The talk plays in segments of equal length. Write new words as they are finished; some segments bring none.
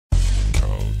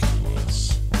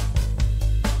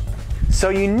So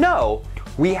you know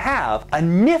we have a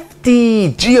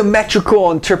nifty geometrical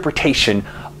interpretation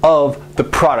of the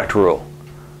product rule.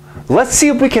 Let's see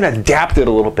if we can adapt it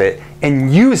a little bit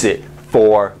and use it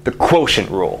for the quotient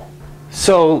rule.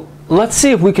 So let's see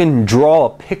if we can draw a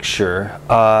picture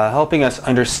helping us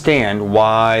understand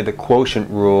why the quotient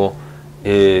rule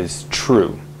is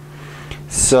true.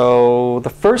 So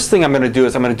the first thing I'm going to do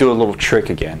is I'm going to do a little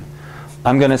trick again.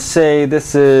 I'm going to say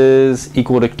this is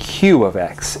equal to q of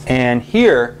x, and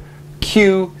here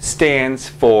q stands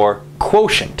for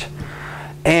quotient.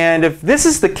 And if this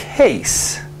is the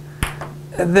case,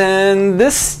 then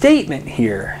this statement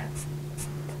here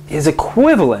is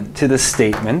equivalent to the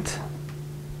statement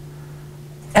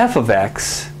f of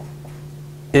x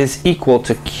is equal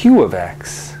to q of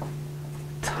x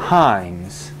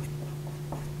times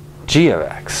g of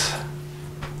x.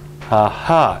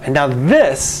 Aha. And now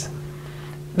this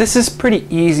is pretty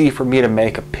easy for me to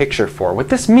make a picture for. What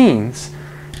this means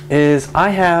is I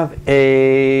have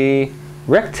a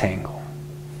rectangle.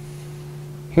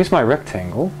 Here's my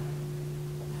rectangle.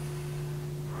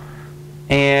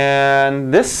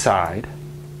 And this side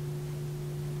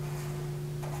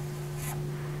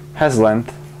has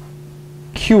length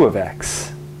q of x,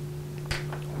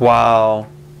 while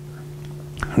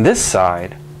this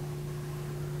side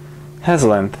has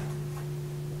length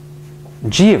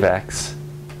g of x,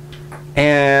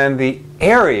 and the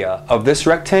area of this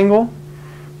rectangle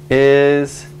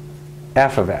is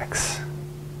f of x.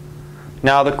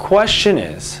 Now the question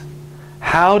is,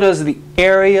 how does the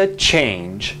area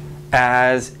change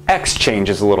as x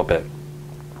changes a little bit?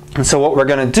 And so what we're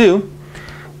going to do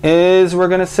is we're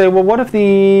going to say, well, what if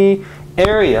the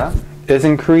area is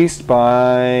increased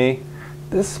by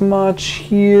this much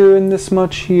here and this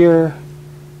much here?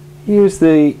 Here's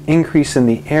the increase in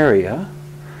the area.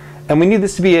 And we need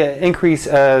this to be an increase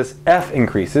as f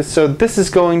increases. So this is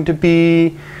going to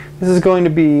be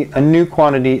a new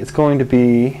quantity. It's going to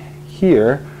be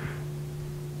here,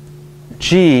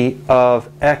 g of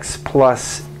x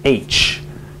plus h.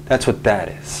 That's what that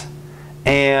is.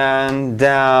 And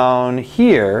down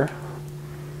here,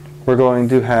 we're going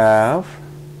to have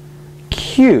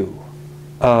q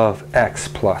of x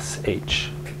plus h.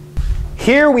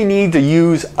 Here we need to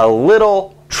use a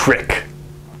little trick.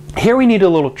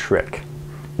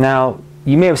 Now,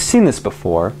 you may have seen this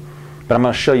before, but I'm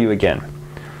going to show you again.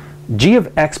 G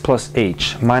of x plus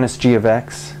h minus g of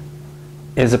x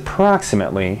is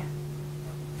approximately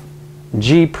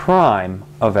g prime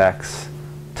of x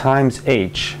times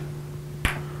h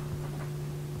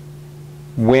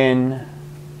when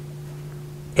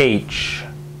h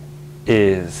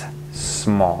is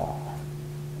small.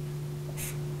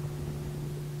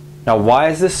 Now, why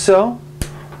is this so?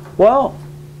 Well,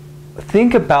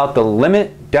 think about the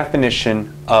limit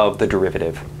definition of the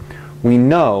derivative. We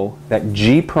know that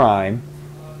g prime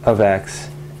of x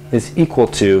is equal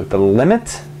to the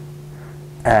limit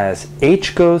as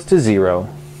h goes to 0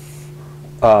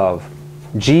 of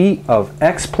g of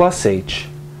x plus h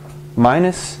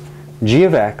minus g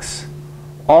of x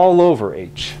all over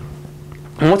h.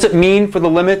 And what's it mean for the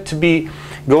limit to be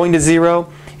going to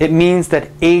 0? It means that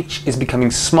h is becoming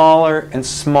smaller and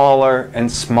smaller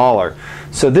and smaller.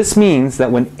 So this means that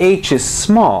when h is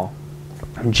small,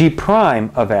 g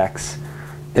prime of x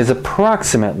is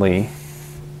approximately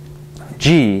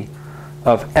g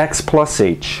of x plus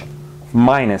h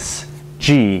minus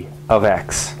g of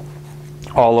x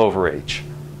all over h.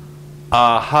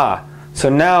 Aha! So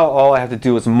now all I have to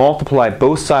do is multiply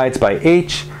both sides by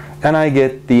h, and I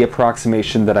get the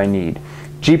approximation that I need.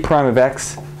 G prime of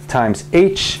x times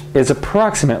h is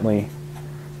approximately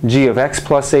g of x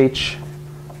plus h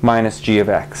minus g of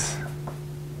x.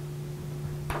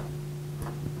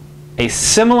 A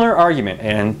similar argument,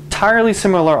 an entirely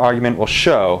similar argument, will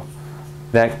show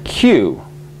that q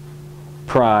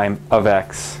prime of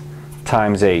x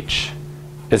times h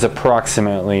is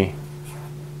approximately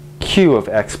q of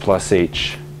x plus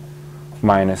h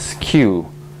minus q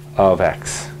of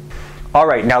x. All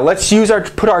right, now let's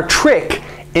put our trick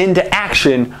into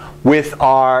action with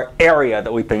our area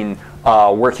that we've been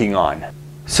working on.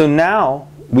 So now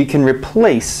we can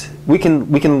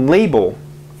label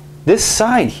this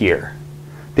side here,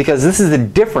 because this is the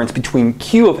difference between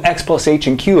q of x plus h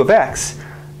and q of x,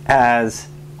 as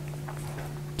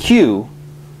q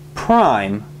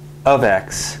prime of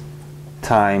x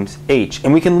times h.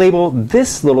 And we can label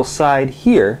this little side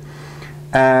here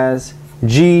as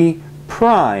g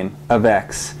prime of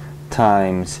x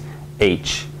times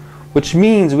h, which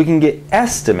means we can get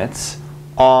estimates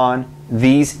on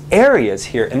these areas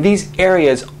here. And these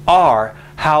areas are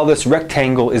how this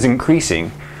rectangle is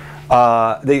increasing.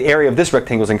 the area of this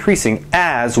rectangle is increasing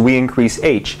as we increase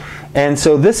h. And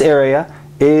so this area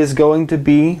is going to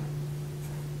be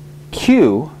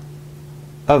q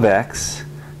of x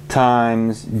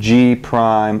times g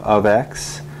prime of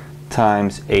x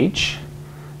times h.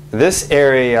 This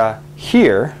area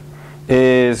here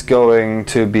is going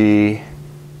to be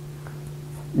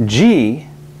g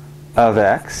of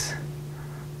x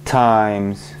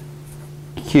times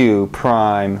q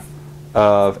prime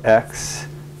of x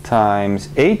times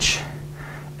h.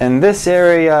 And this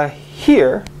area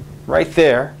here, right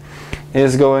there,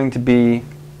 is going to be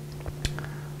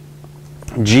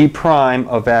g prime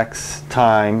of x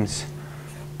times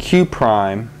q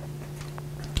prime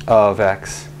of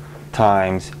x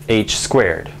times h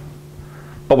squared.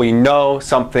 But we know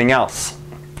something else.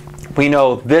 We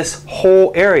know this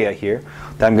whole area here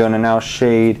that I'm going to now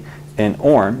shade in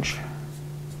orange.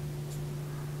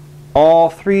 All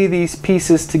three of these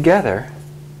pieces together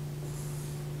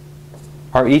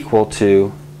are equal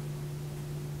to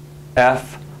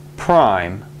f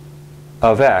prime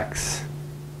of x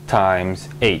times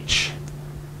h,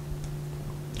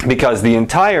 because the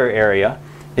entire area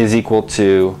is equal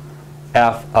to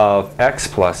f of x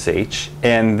plus h,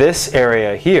 and this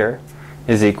area here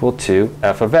is equal to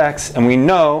f of x, and we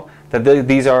know that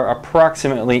these are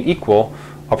approximately equal,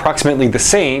 approximately the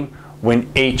same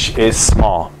when h is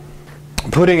small.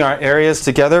 Putting our areas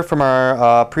together from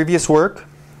our previous work,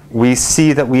 we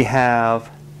see that we have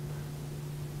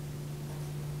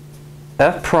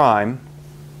f prime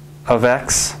of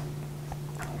x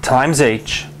times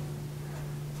h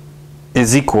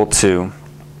is equal to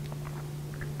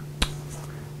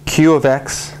q of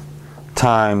x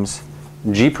times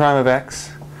g prime of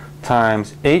x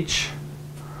times h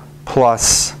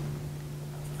plus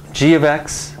g of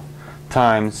x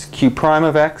times q prime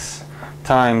of x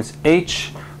times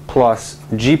h plus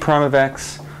g prime of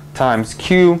x times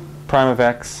q prime of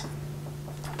x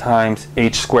times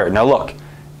h squared. Now look,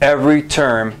 every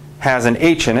term has an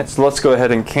h in it, so let's go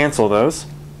ahead and cancel those.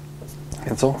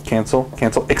 Cancel, cancel,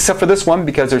 cancel, except for this one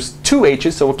because there's two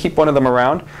h's, so we'll keep one of them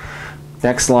around.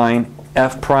 Next line,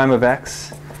 f prime of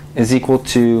x is equal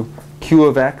to q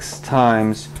of x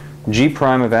times g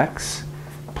prime of x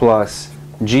plus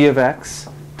g of x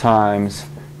times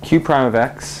q prime of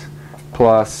x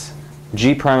plus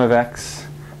g prime of x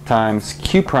times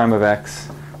q prime of x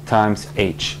times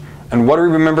h. And what do we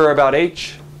remember about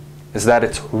h? Is that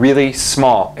it's really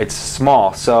small. It's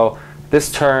small, so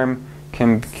this term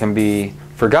can be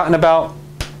forgotten about.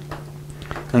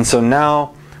 And so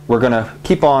now we're going to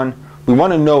keep on, we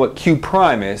want to know what q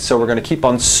prime is, so we're going to keep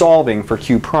on solving for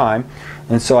q prime.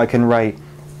 And so I can write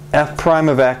f prime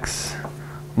of x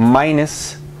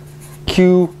minus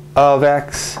q of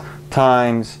x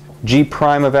times g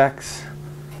prime of x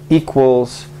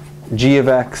equals g of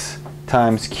x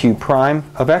times q prime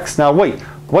of x. Now wait,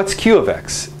 what's q of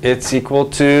x? It's equal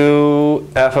to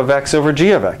f of x over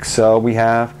g of x. So we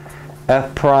have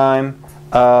f prime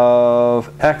of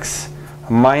x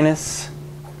minus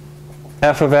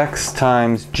f of x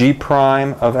times g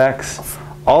prime of x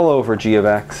all over g of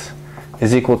x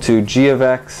is equal to g of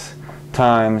x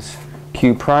times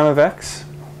q prime of x.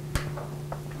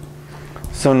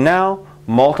 So now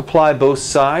multiply both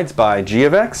sides by g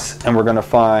of x, and we're going to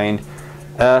find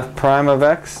f prime of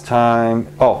x times,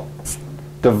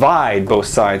 divide both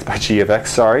sides by g of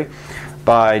x,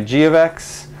 by g of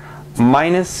x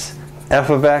minus f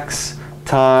of x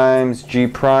times g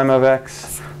prime of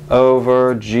x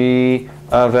over g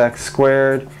of x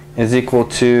squared is equal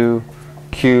to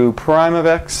q prime of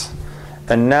x.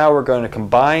 And now we're going to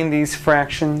combine these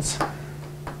fractions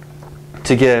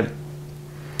to get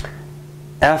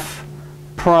f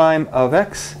prime of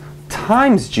x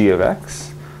times g of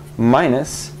x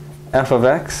minus f of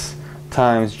x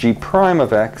times g prime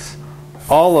of x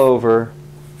all over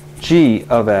g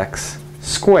of x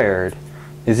squared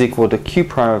is equal to q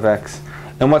prime of x.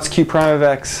 And what's q prime of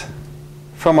x?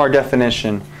 From our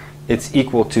definition, it's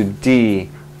equal to d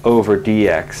over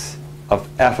dx of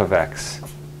f of x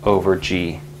over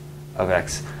g of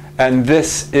x. And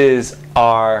this is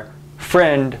our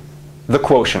friend, the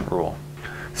quotient rule.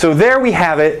 So there we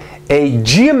have it, a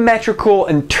geometrical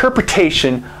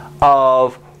interpretation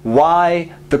of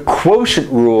why the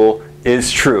quotient rule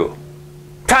is true.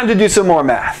 Time to do some more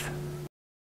math.